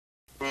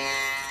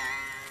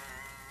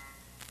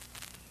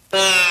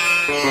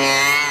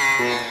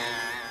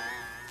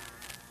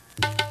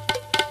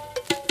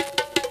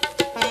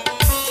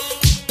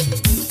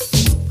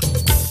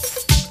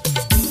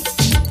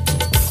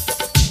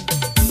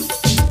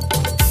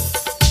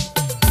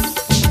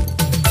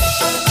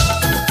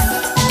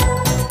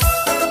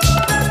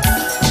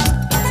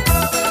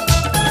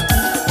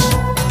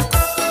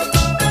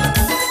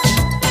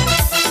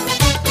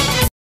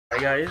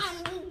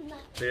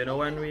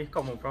when we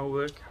come home from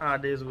work,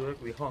 hard day's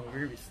work, we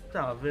hungry, we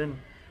starving,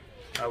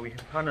 we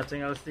have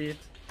nothing else to eat.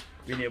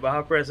 We never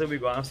have pressure, we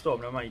go and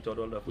storm them and eat all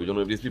the food. We don't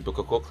know if these people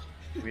can cook.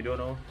 We don't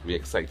know. We're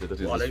excited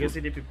that All I can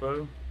see the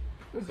people.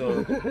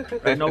 So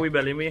right now we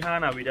belly me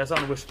hand and we just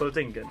on wishful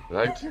thinking.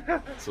 Right?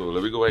 So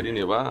let me go right in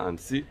here and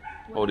see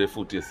how their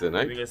food tastes,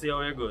 right? We can see how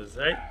it goes,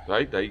 right?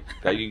 Right? They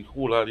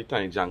whole of the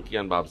time Janky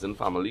and Babs and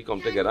family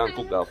come together and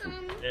cook our food.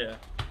 Yeah.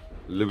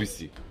 Let me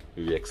see.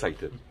 We're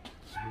excited.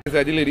 This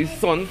is the lady's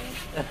son,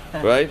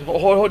 right?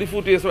 How the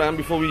food tastes right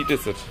before we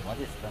taste it? What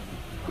is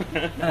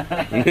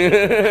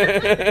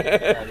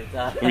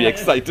that? We're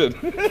excited.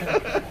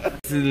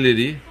 This is the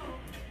lady.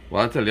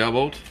 What I'll tell you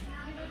about.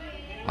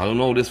 I don't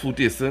know how this food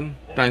tasting.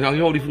 Thank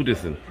you, how the food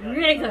tasting?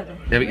 Really good.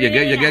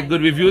 You get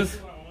good reviews?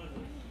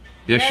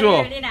 You're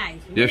sure? Really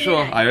nice. You're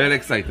sure? I'm really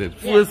excited.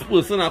 First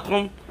person I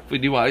come for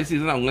the Diwali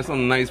season, I'm going to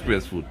some nice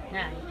press food.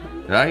 Right.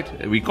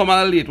 Right? We come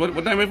out late. What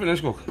time we finish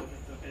cook?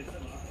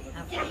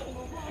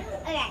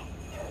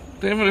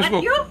 What time you finish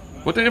cook?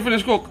 What time you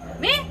finish cook?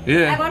 Me?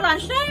 Yeah. About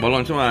lunchtime? About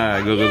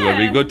lunchtime? Good.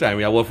 Very good time.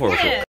 We have work for us.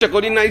 Check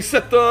out the nice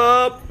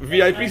setup.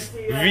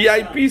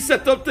 VIP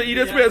setup to eat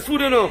this press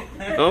food, you know.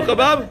 Uncle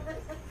Bob?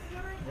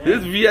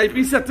 This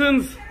VIP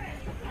settings.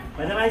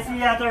 When did I see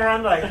you at the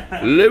run, like?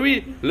 Let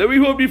me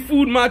hope the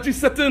food matches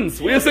settings.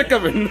 What you say,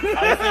 Kevin?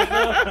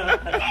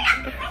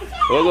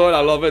 Oh God,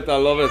 I love it.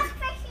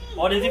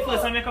 Oh, this is the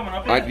first time you're coming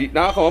up here?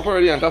 Now I come up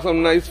already and have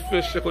some nice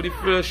fish. Check out the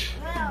fish.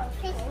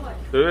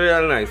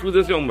 Real nice. Who's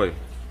this young boy?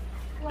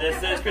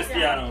 This is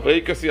Cristiano.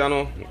 Hey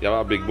Cristiano. You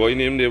have a big boy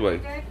name there, boy.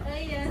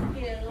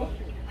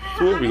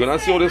 So we're gonna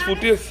see how this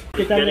food tastes.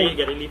 Get a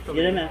leaf from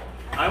Get in there.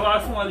 I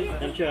want a small leaf.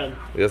 I'm sure.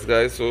 Yes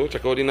guys, so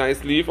check out the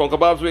nice leaf. Uncle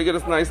Babs, where you get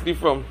this nice leaf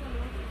from?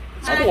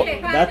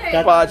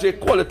 That Paje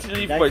quality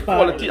leaf, boy.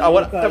 Quality.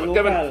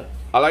 Kevin,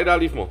 I like that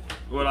leaf more.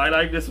 Well, I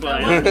like this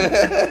one. Alright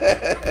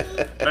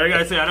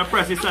guys, so I have to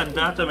press the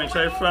center to make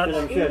sure it's flat.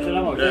 I'm sure.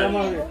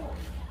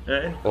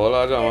 Yeah.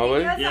 Hola, Jama, boy.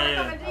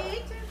 Yeah.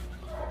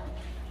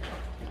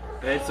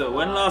 Right, so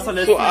when last on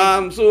this So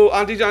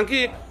Auntie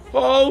Janky,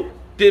 how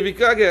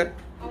Devika get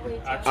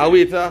a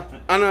waiter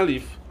and a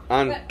leaf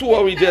and two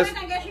of we just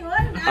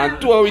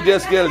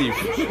get leaf.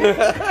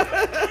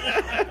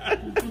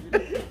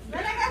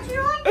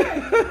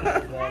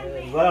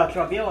 Well,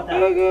 chubby, what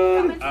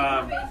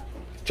that?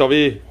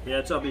 Chubby.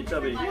 Yeah, chubby.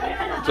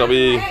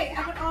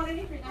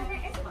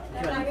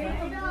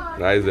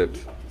 That is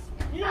it.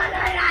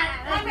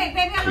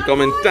 We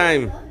come in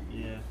time.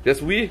 Yeah.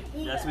 Yes, we.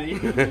 That's me.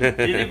 You're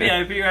the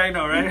VIP right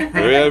now, right?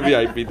 Real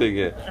VIP thing,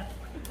 yeah.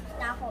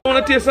 I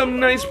want to taste some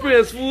nice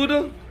press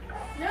food.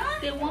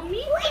 They want me?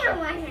 You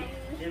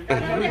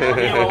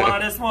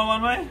want this small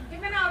one, right?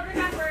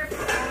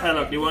 Hey,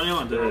 look, the one you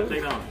want to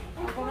take that one.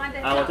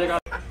 I will take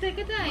out. Take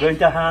it down. Going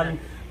to hand.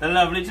 The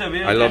lovely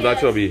chubby. I love that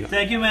chubby.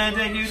 Thank you, man.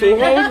 Thank you. So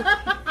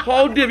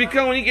how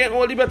Devika when you get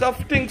all the better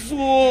things?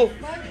 So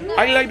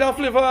I like that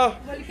flavor. Well,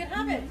 you can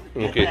have it.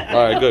 Okay,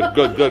 alright,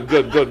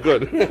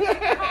 good.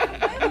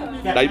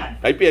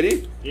 I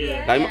Perry?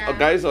 Yeah.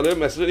 Guys, all the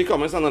message in the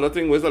comments, another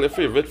thing, what's your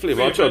favorite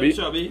flavor of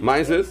chubby?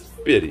 Mine is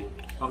Perry.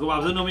 Uncle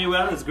Babs know me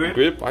well, it's great.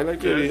 Grape, I like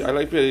Perry, Yes. I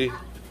like Perry.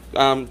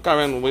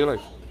 Karen, what do you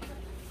like?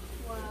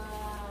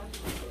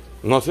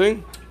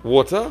 Nothing?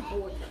 Water?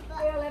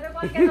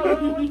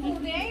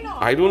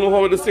 I don't know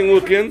how this thing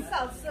working.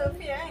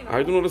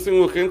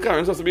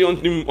 Karen's supposed to be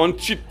on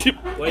cheap tip.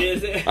 What do you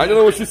say? I don't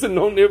know what she's saying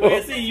down there. What do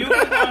you say? You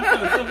want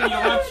something, you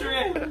want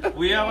tray.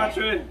 We have a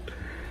tray.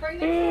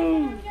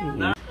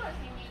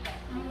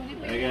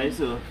 Hey guys,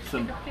 so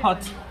some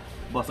hot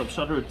bus up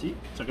shot roti.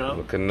 Check it out.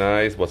 Looking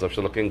nice, what's up?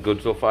 Looking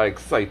good so far.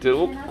 Excited.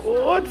 Oh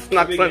God,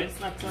 snacks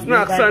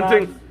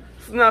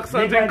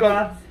and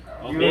come.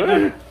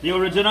 The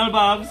original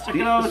Babs. Check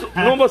it out.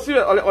 No, but see,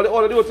 all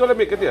I do is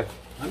make it here.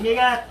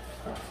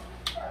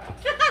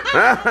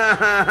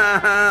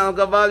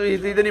 Uncle Bob, we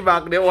see in the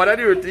back there. What are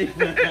the roti?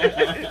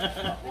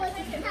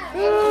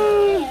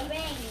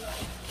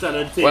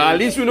 Well, at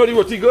least we know the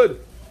roti good.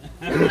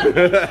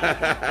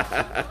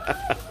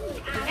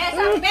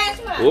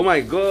 Oh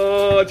my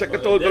God, check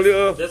it out,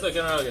 This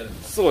looking real good.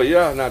 So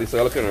yeah, now this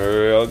is looking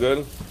real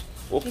good.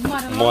 Oh,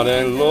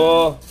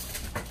 mother-in-law,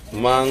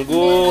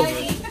 mango.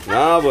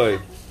 Nah boy.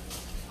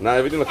 Now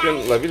everything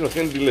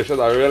looking delicious.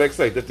 I'm really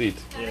excited to eat.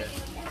 Yeah.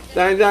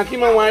 Then Jackie,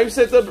 my wife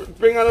said to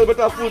bring a little bit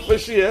of food for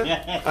she,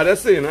 yeah? Are they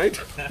saying, right?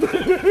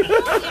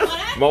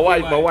 my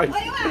wife.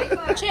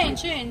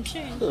 Change.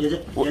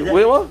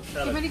 Wait, what?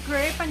 Give me the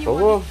grape and you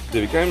Oh,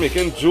 they became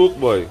making joke,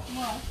 boy.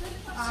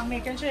 I'm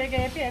making sure you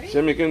get it.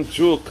 She's making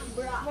joke.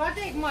 What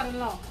take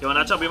mother-in-law? You want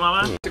that chubby,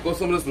 mama? Check out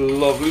some of this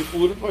lovely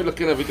food. How you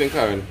looking at everything,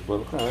 Karen?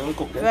 But Karen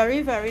cook it.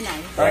 Very, very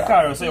nice. Alright,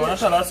 Carol, so you want to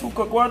tell us who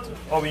cook what?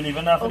 Or we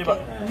leaving that for the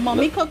back?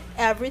 Mommy cooked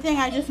everything.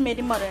 I just made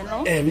the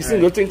mother-in-law. Every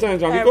single thing,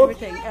 Jackie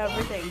cook?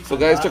 Everything. So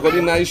guys, check out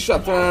the nice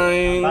shot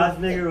time.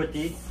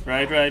 roti.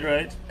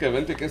 Right.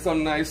 Kevin taking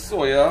some nice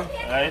soya.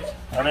 Right.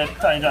 And then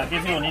time Jackie,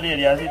 if you only the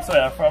area eat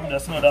soya from,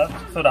 just know that.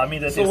 So that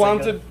means So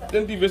wanted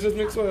then the veggies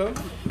make soya?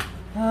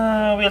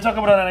 We'll talk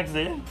about that next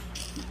day.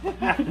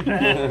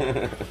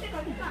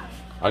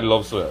 I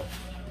love soya,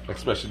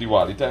 especially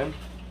Wali time.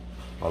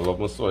 I love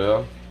my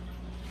soya.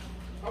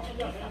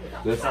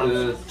 This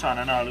is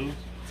Chana and aloo.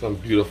 some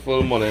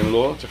beautiful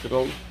mother-in-law. Check it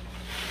out.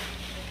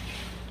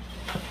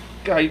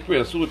 Can't eat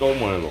prayer soup without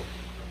mother-in-law.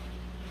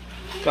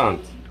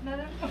 Can't.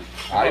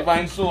 I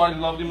find so I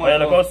love the Oh, yeah,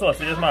 look mother-in-law. how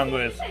saucy this mango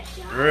is.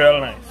 Real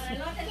nice.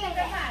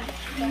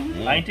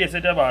 I ain't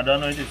tasted it, but I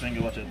don't know if it's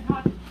tasting. Watch it.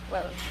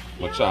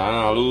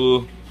 Machana,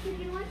 aloo.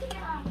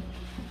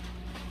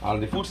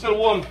 And the food's still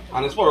warm.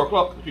 And it's 4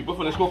 o'clock. People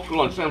finish cook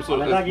lunchtime, so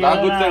that's a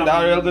good thing.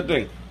 That's a real good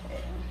thing.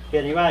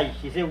 Anyway,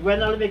 she said,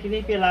 when are you making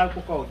it? I'll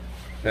cook out.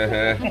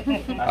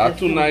 That's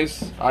too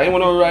nice. I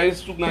want to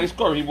rice, too nice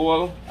curry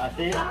bowl. I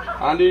see.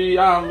 And the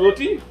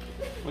roti.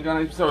 We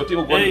got a roti.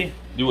 Hey.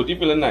 The roti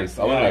feeling nice.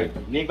 I want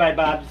like. Make by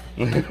Babs.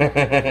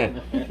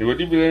 The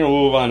roti feeling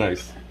over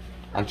nice.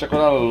 And check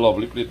out that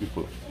lovely plate,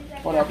 people.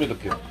 What that plate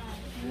look here?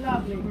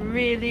 Lovely.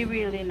 Really,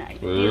 really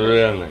nice.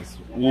 Real nice.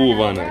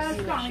 Over nice.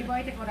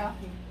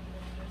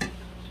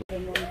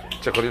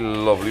 Check out the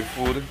lovely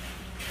food.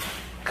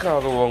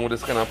 Can't go wrong with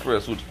this kind of prayer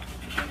suit.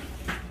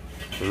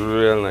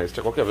 Real nice.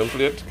 Check out Kevin's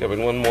plate.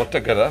 Kevin want more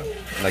together.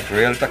 Like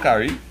real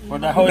takari. But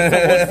that's how it's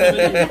supposed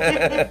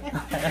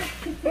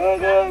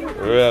to be.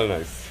 Real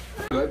nice.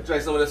 Let's try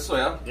some of this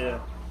soya. Yeah.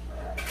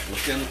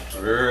 Looking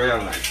real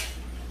nice.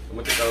 I'm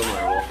going to take out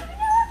my walk.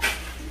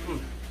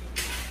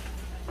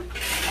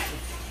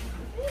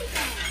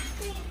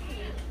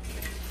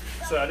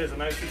 So that is a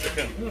nice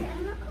chicken.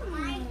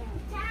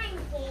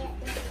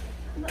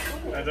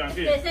 I don't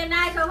They feel. say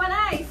nice over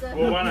nice.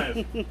 Oh, one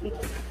nice.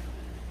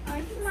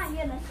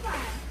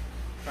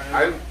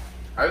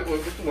 I will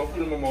put too much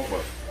food in my mouth,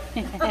 but.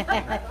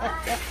 I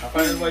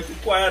find it like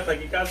quiet,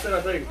 like you can't say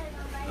that thing.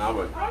 Nah,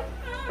 but.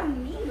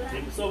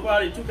 So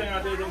far, the chicken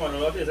I taste the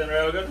monologue is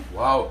real good.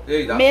 Wow.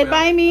 Hey, that's Made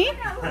by me.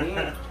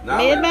 Nah,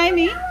 Made by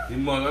me. The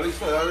monologue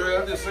is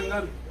real this thing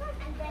good.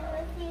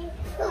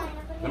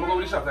 Let me go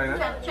with the shot line, eh?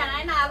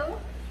 Chana and aloo.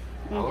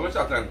 I'll go with the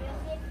shot line.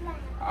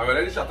 I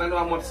already the shot line don't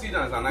have much seed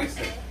and it's a nice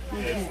thing. Yeah,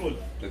 it's full.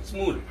 It's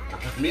smooth.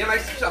 Me and I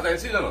shot line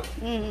seed, no?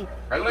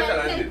 I don't like shot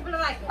line seed.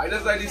 I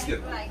just like this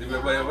skin. The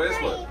very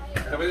small.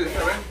 Can we do this,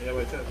 right? Yeah,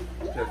 wait, check.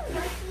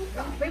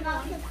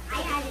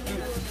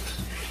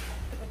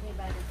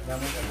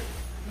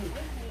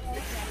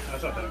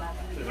 That's not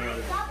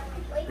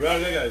bad. Real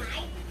good, guys.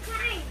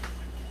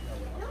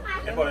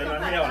 Yeah, but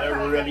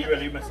they're really,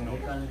 really messing up.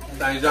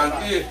 Thanks,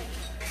 Janky.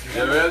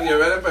 You're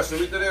really person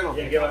with today, no?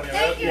 Yeah, give on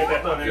Thank you.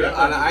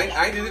 And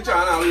I did the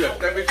channel here.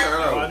 Tell me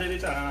channel. I did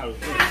the channel.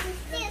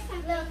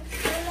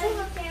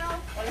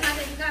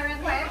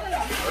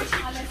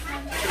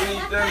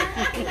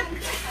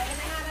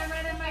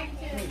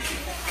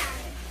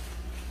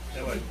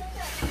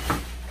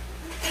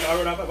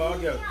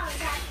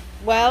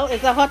 Well,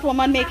 is a hot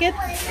woman make it?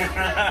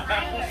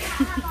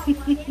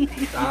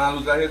 Channel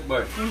lose a hit,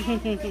 boy.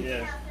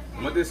 Yeah.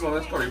 I'm going to taste one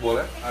of this curry bowl,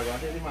 eh? I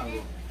want to take the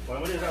mango. What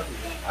am I doing?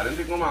 I didn't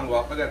take no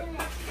mango, I forget.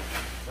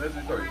 What is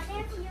the curry?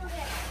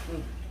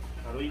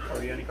 I don't eat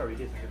curry, any curry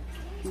tastes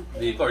good.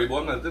 The curry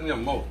bowl melted in your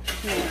mouth.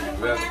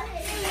 Well,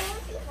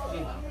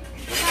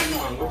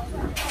 mango.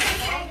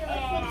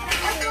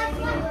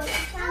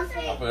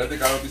 I'm going to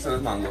take out a piece of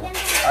this mango.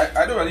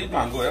 I don't really eat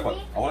mango, eh, but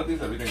I want to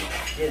taste everything.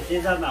 Yes, this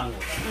is a mango.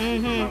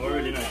 Mango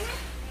really nice.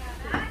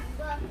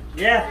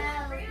 Yeah.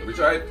 Let me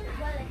try it.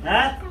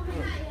 Huh?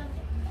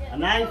 A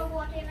knife?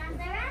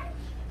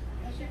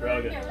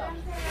 Real good.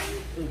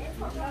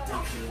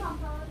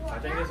 I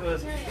think this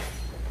was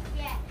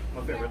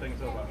my favorite thing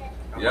so far.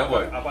 Yeah,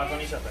 boy. Apart from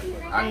the shot,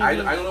 I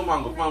don't know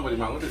mango fan, but the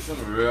mango tastes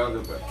real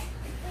good, boy.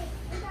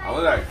 I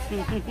was like,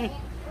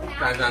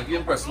 Janky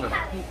impressed me.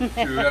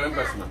 She really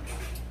impressed me.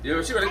 Yeah,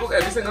 she really cook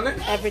everything on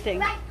it. Everything.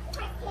 Yeah,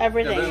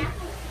 Everything.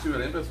 she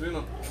really impressed me, you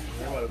know.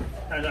 yeah, well,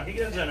 Tanjaki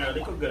can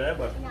generally cook good,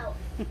 but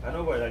I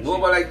know why like No,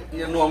 but like,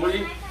 you know,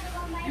 normally,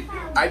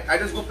 I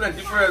just go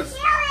plenty first,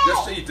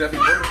 just to eat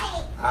everything.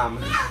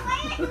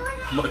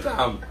 But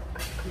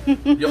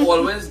you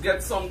always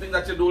get something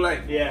that you do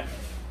like. yeah.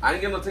 I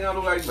ain't get nothing I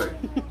do like, boy.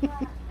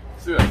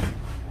 Serious.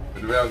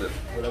 It's real good.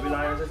 Would I be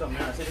lying or say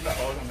something? I say the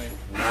pepper or something.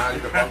 Nah, the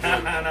pepper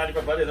good. Nah, the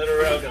pepper is not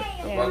real good.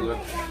 Pepper good.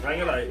 Right,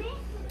 you like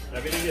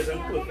everything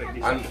isn't perfect.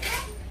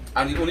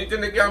 And the only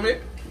thing they can make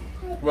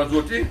was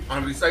roti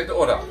and recite the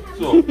order.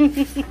 So,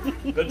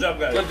 Good job,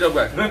 guys. good job,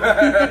 guys.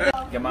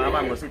 Get my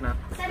mango seed now.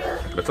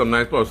 Got some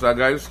nice pulsar,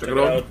 guys. Check it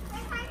out.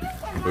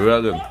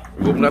 Real good.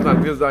 We open that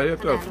and taste that here,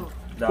 too.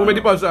 Who made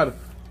the pulsar?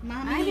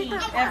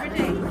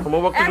 Everything. Come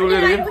on, what to do,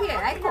 lady?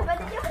 I cook.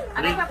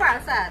 I make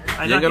pepper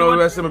salad. You can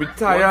always say, I'm a bit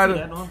tired.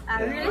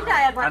 I'm really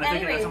tired, but And I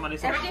think anyway, somebody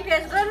said- everything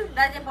tastes good.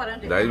 That's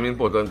important. That is the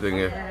important thing,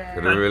 yeah.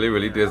 It really,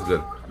 really tastes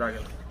good.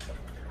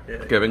 Yeah.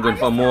 Kevin going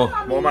for more.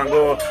 More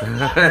mango.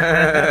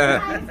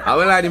 I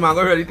will like the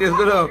mango really tastes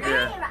good, though.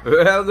 Yeah.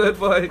 Real good,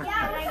 boy.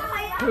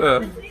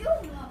 Yeah.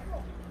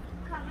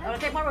 I'll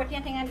take more roti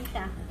and thing and eat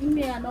that.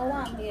 Me, I know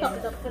one.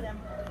 Thumbs up for them.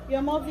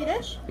 You're more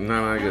Vidish?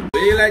 Nah, good.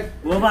 Where you like,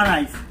 Over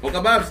nice.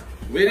 okay, Babs,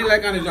 where you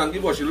like Annie Janky,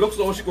 but she looks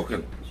how she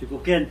cooking. She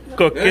cooking.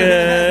 Cooking.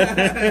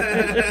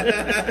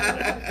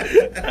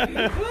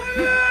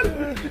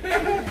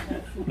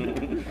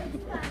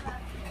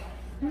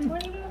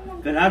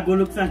 Can I go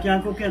look and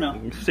can't cook, you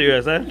know?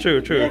 Serious, eh?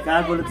 True, true. Yeah,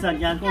 can I go look and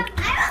can't cook?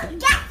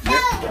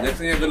 Next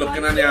thing you're good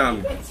looking at the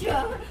next thing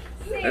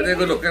you're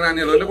good looking at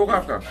the look cook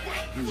after.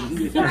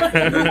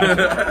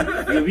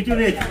 You'll be too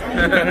late.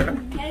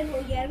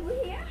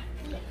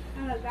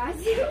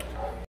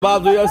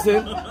 Bob, do you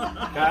say?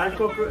 Can't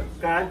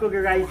cook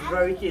rice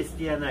very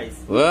tasty and nice.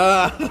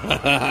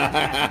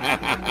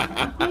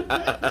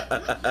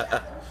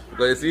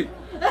 Because you see,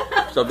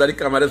 sometimes the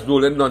camera is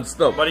rolling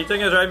non-stop. But the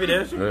thing is, right,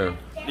 Videsh? Yeah.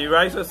 The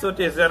rice was so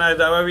tasty and nice,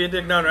 that's why we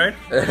take down, right?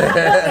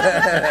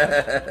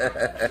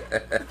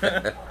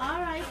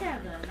 Alright,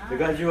 Kevin.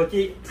 Because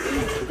roti,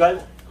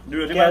 because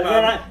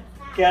Mama.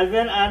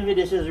 Kelvin and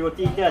Vidish's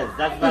roti eaters.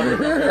 That's why they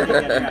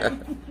get right.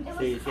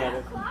 See,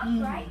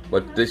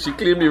 But did she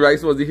claim the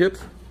rice was the hit?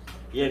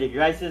 yeah, the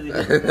rice is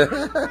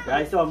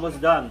rice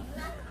almost done.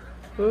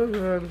 Oh,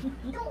 God.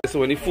 So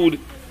when the food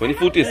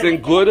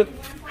tasting good,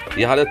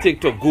 you had to take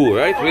to go,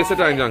 right? Where's the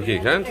time, Junkie?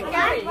 Huh?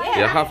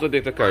 You have to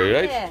take the curry,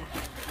 right? Yeah.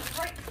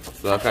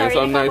 So that kind of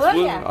sound nice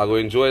food. I'll go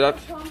enjoy that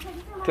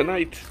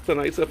tonight.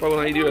 Tonight, so if I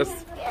want to eat the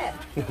rest. Yeah.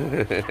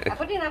 I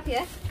put it up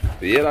here.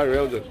 Yeah, that's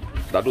real good.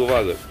 That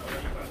over good.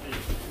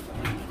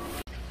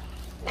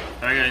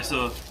 Alright guys,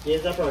 so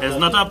Here's the it's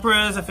not a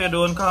prize if you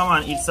don't come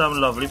and eat some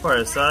lovely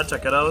parsa.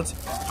 Check it out.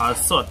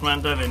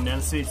 Assortment of Indian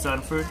sweets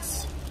and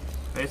fruits.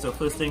 Right, so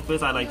first thing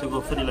first, I like to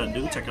go for the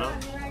laddu. Check it out.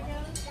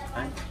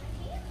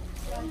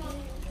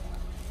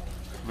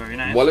 Very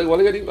nice. What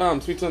are you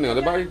getting sweets on there? Are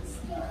they buy?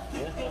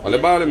 Are they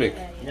buy or they make?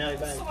 Yeah,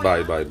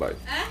 bye. Buy.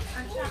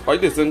 How you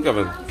listen,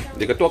 Kevin?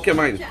 They can talk your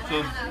mind.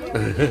 So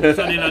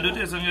the laddu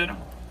tastes good.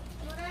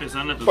 It's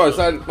a little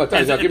Parsa, but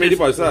give me the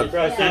parsa.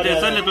 It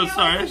is a little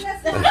storage.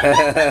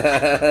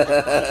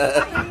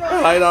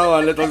 I don't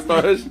want little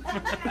storage.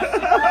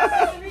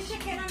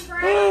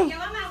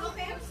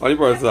 How the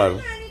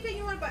parsa?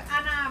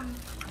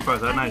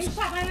 Parsa, nice.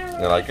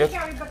 You like it?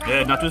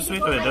 Yeah, not too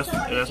sweet, but it is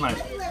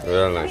nice.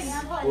 Real nice.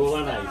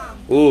 Over nice.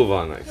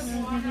 Over nice.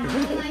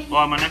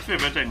 Oh, my next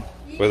favorite thing.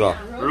 What's that?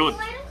 Root.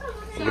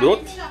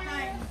 Root?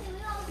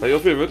 That's your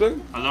favorite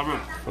thing? I love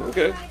root.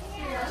 Okay.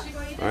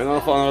 I'm not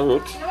a fan of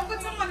root.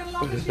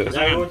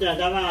 That roti,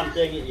 that one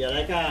thing, you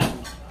like a...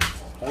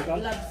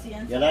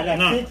 You like a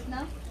No. sit?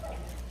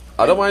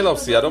 I don't mind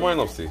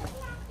lobster.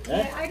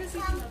 Eh?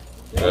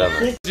 Real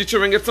nice. Did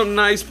you get some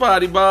nice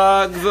party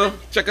bags?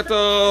 Check it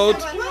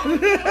out.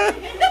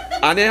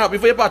 And they happy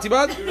for your party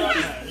bag?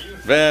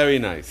 Very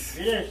nice.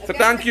 So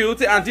thank you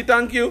to Auntie,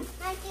 thank you.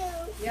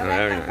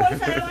 Very nice.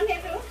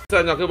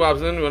 So Dr.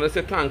 Babson, we want to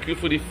say thank you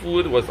for the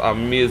food. It was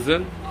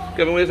amazing.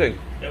 Kevin, what do you think?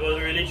 It was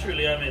really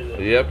truly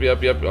amazing. Yep. You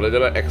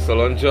did an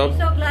excellent job. I'm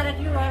so glad that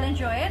you all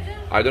enjoy it.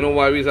 I don't know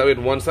why we wait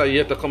once a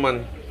year to come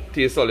and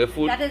taste all your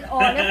food. That is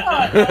all your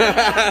fault.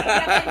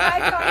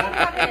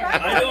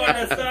 I don't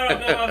understand.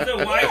 No, I'm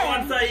saying, why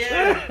once a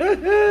year?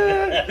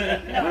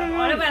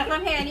 All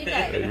welcome here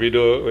anytime. We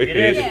do.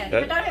 Yeah,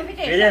 without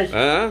invitation. Vinesh,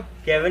 Huh?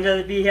 Kevin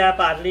will be here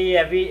partly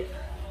every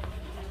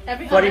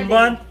Every for the holiday.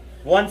 month,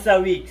 once a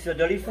week. So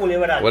don't be fooling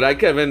with that. What I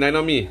Kevin, I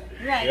know me.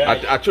 Right.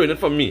 Yeah. I train it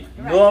for me.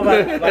 No,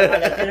 but I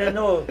let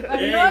know.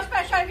 But no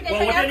special invitation.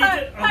 Well, what You you come-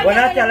 need to- come When I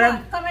whenever tell you him-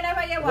 want. Come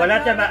whenever you want. When I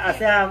No tell him, I restriction.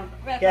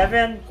 say, Welcome.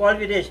 Kevin, call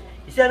Videsh.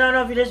 He said,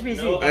 no, Videsh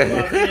busy. No, as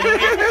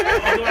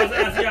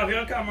you have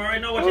your camera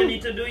right now, what you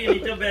need to do, you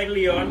need to beg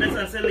Leon this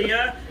and say,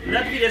 Leah,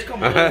 let Videsh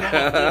come out more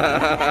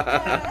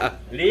often.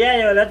 Leah,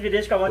 you let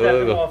Videsh come out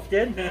more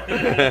often.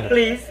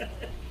 Please.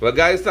 Well,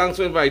 guys, thanks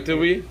for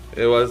inviting me.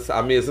 It was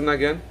amazing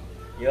again.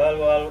 You all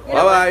welcome.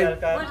 Bye-bye.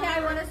 One thing I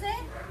want to say,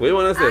 What do you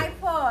want to I say?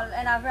 fall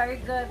in a very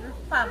good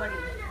family.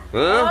 Huh?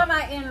 All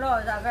my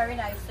in-laws are very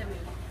nice to me.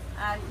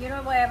 And you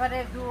know, whatever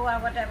they do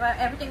and whatever,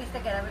 everything is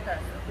together with us.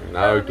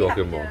 Now we're we talking have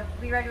to more.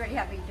 be very, very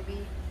happy to be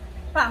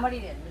family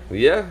then.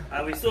 Yeah.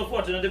 And we're so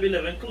fortunate to be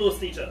living close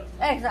to each other.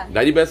 Exactly.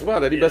 That's the best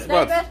part. That's the best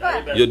That's part. the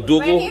best part. You do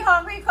When he go.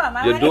 hungry, come.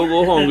 And You when do he-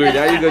 go hungry.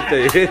 That's a good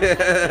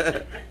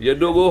thing. You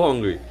do go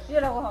hungry. You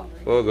don't go hungry.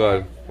 Oh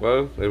God.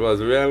 Well, it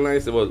was real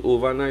nice. It was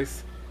over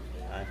nice.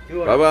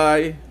 You all- Bye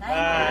bye.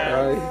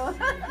 Thank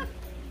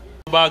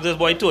you. Bags this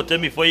boy told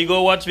him before you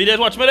go. Watch videos.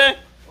 Watch me there.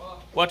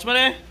 Watch me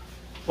there.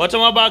 Watch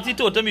my bags he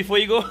told him before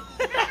you go.